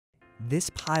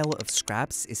This pile of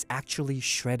scraps is actually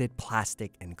shredded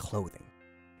plastic and clothing,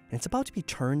 and it's about to be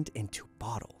turned into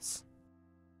bottles.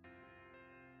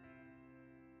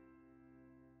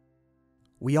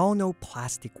 We all know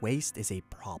plastic waste is a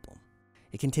problem.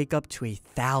 It can take up to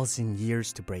 1,000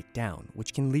 years to break down,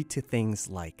 which can lead to things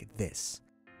like this.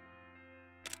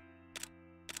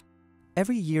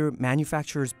 Every year,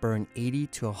 manufacturers burn $80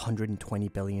 to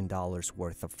 $120 billion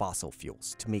worth of fossil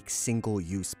fuels to make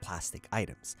single-use plastic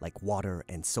items like water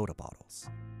and soda bottles,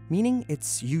 meaning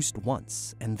it's used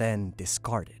once and then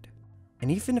discarded.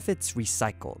 And even if it's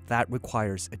recycled, that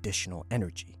requires additional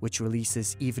energy, which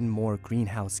releases even more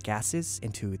greenhouse gases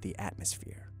into the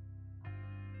atmosphere.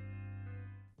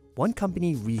 One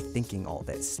company rethinking all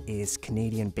this is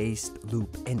Canadian-based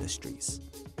Loop Industries.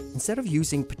 Instead of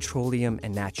using petroleum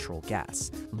and natural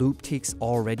gas, Loop takes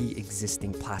already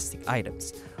existing plastic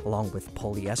items, along with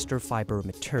polyester fiber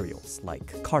materials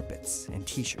like carpets and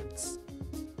t-shirts,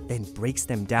 then breaks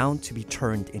them down to be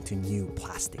turned into new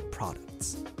plastic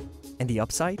products. And the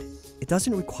upside? It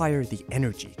doesn't require the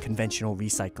energy conventional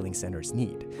recycling centers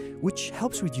need, which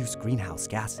helps reduce greenhouse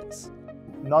gases.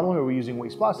 Not only are we using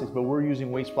waste plastics, but we're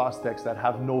using waste plastics that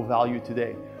have no value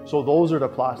today. So those are the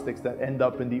plastics that end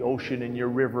up in the ocean, in your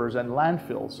rivers and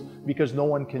landfills, because no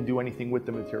one can do anything with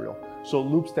the material. So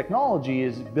Loop's technology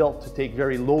is built to take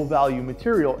very low value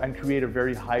material and create a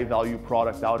very high value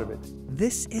product out of it.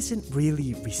 This isn't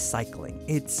really recycling,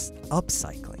 it's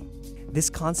upcycling. This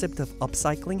concept of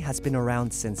upcycling has been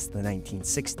around since the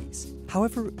 1960s.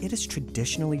 However, it is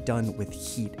traditionally done with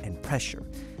heat and pressure.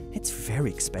 It's very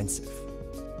expensive.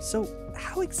 So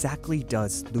how exactly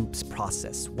does Loop's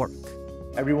process work?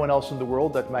 Everyone else in the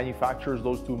world that manufactures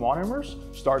those two monomers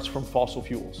starts from fossil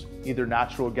fuels, either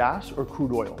natural gas or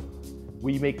crude oil.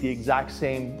 We make the exact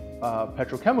same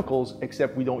petrochemicals,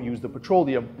 except we don't use the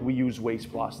petroleum, we use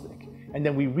waste plastic. And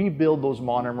then we rebuild those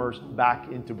monomers back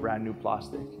into brand new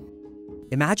plastic.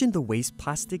 Imagine the waste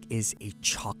plastic is a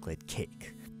chocolate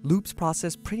cake. Loop's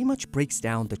process pretty much breaks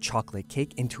down the chocolate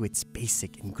cake into its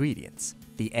basic ingredients: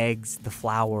 the eggs, the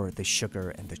flour, the sugar,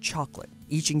 and the chocolate.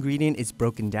 Each ingredient is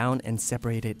broken down and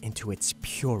separated into its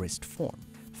purest form.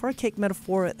 For a cake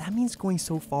metaphor, that means going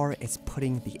so far as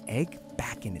putting the egg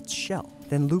back in its shell.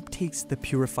 Then Loop takes the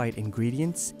purified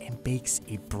ingredients and bakes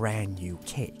a brand new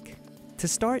cake. To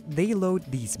start, they load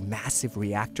these massive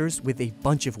reactors with a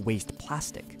bunch of waste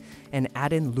plastic and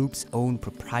add in Loop's own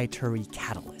proprietary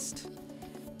catalyst.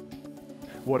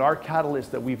 What our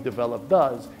catalyst that we've developed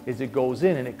does is it goes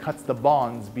in and it cuts the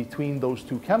bonds between those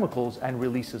two chemicals and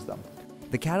releases them.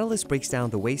 The catalyst breaks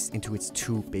down the waste into its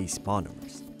two base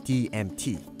monomers,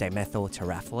 DMT, dimethyl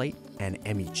terephthalate, and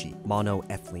MEG,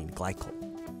 monoethylene glycol.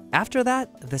 After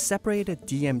that, the separated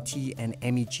DMT and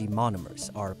MEG monomers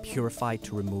are purified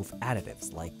to remove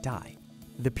additives like dye.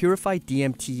 The purified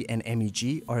DMT and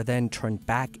MEG are then turned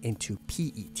back into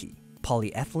PET,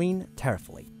 polyethylene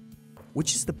terephthalate,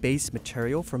 which is the base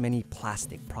material for many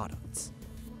plastic products.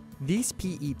 These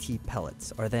PET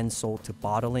pellets are then sold to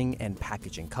bottling and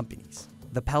packaging companies.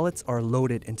 The pellets are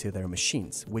loaded into their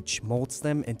machines, which molds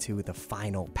them into the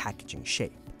final packaging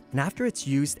shape. And after it's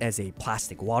used as a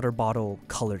plastic water bottle,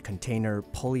 colored container,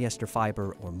 polyester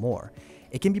fiber, or more,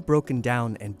 it can be broken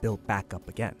down and built back up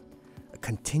again. A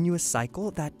continuous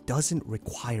cycle that doesn't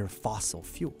require fossil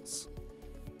fuels.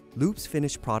 Loop's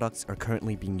finished products are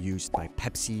currently being used by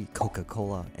Pepsi,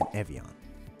 Coca-Cola, and Evian.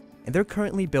 And they're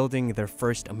currently building their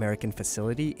first American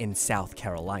facility in South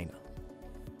Carolina.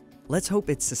 Let's hope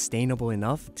it's sustainable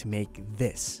enough to make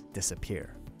this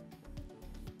disappear.